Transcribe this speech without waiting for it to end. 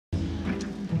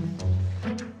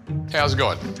Hey, how's it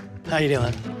going? How you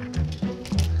doing?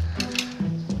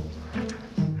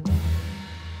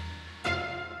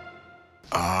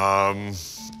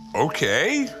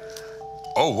 Okay.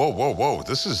 Oh, whoa.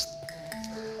 This is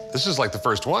like the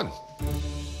first one.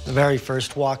 The very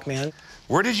first Walkman.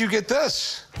 Where did you get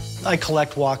this? I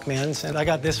collect Walkmans, and I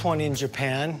got this one in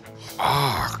Japan.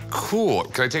 Ah, cool.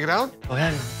 Can I take it out? Go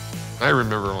ahead. I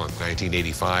remember in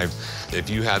 1985, if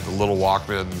you had the little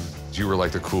Walkman, you were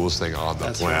like the coolest thing on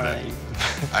the planet.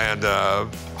 Right. And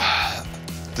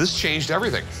this changed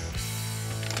everything.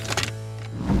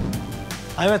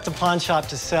 I'm at the pawn shop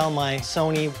to sell my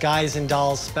Sony Guys and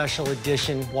Dolls Special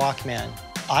Edition Walkman.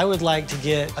 I would like to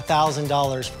get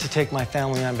 $1,000 to take my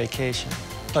family on vacation,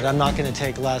 but I'm not going to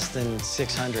take less than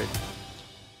 $600.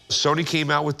 Sony came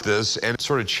out with this and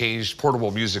sort of changed portable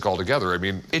music altogether. I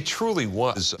mean, it truly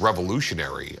was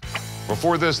revolutionary.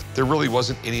 Before this, there really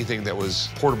wasn't anything that was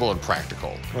portable and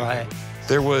practical. Right.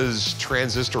 There was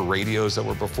transistor radios that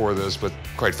were before this, but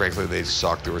quite frankly, they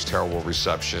sucked. There was terrible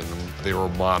reception. They were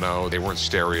mono, they weren't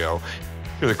stereo.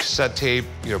 You know, the cassette tape,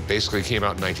 basically came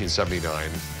out in 1979.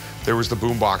 There was the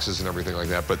boom boxes and everything like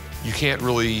that, but you can't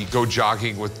really go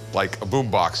jogging with like a boom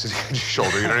box on your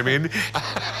shoulder, you know what I mean?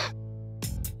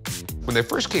 When they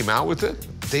first came out with it,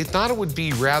 they thought it would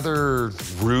be rather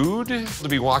rude to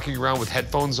be walking around with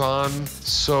headphones on,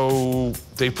 so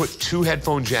they put 2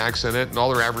 headphone jacks in it, and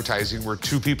all their advertising were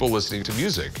 2 people listening to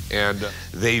music. And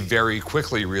they very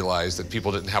quickly realized that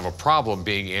people didn't have a problem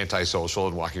being antisocial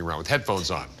and walking around with headphones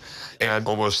on. And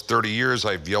almost 30 years,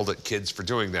 I've yelled at kids for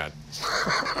doing that.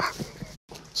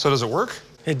 So does it work?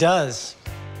 It does.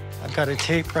 I've got a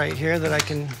tape right here that I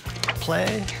can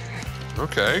play.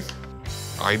 Okay.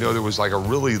 I know there was like a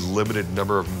really limited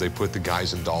number of them they put the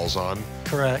Guys and Dolls on.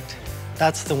 Correct.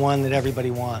 That's the one that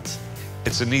everybody wants.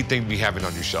 It's a neat thing to be having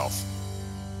on your shelf.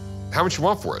 How much you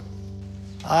want for it?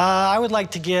 I would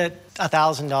like to get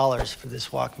 $1,000 for this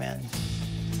Walkman.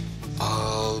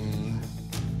 I'll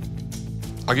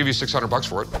give you $600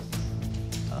 for it.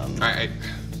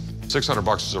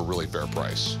 $600 is a really fair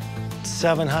price.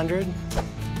 700.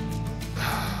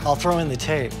 I'll throw in the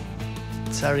tape.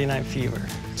 Saturday Night Fever.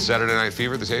 Saturday Night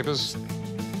Fever, the tape is? All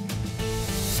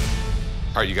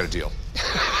right, you got a deal.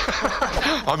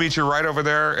 I'll meet you right over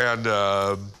there, and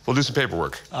we'll do some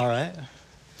paperwork. All right.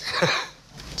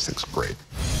 This thing's great.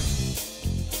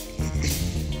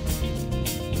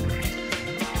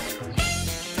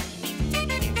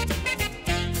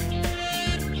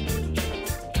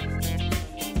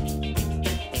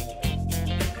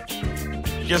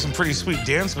 You got some pretty sweet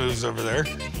dance moves over there.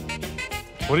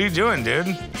 What are you doing,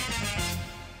 dude?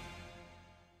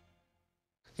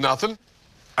 Nothing.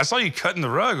 I saw you cutting the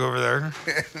rug over there.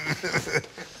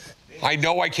 I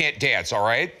know I can't dance, all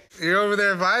right? You're over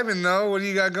there vibing, though. What do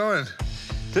you got going?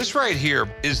 This right here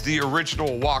is the original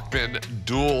Walkman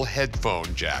dual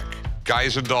headphone jack.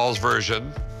 Guys and Dolls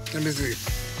version. Let me see.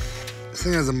 This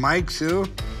thing has a mic, too.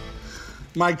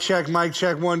 Mic check,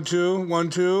 1, 2, 1,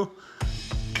 2.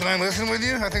 Can I listen with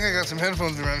you? I think I got some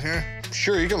headphones around here.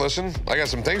 Sure, you can listen. I got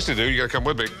some things to do. You gotta come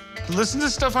with me. Listen to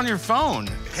stuff on your phone.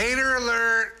 Hater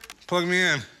alert. Plug me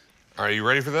in. Are you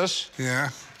ready for this?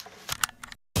 Yeah.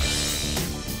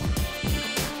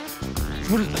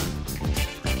 What is that?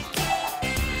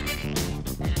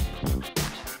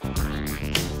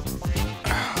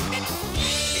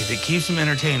 If it keeps him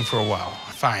entertained for a while,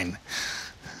 fine.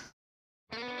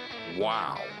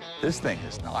 Wow. This thing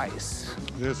is nice.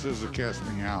 This is a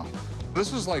casting out.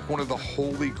 This is like one of the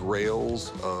holy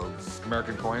grails of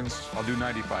American coins. I'll do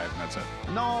 95, and that's it.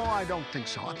 No, I don't think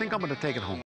so. I think I'm gonna take it home.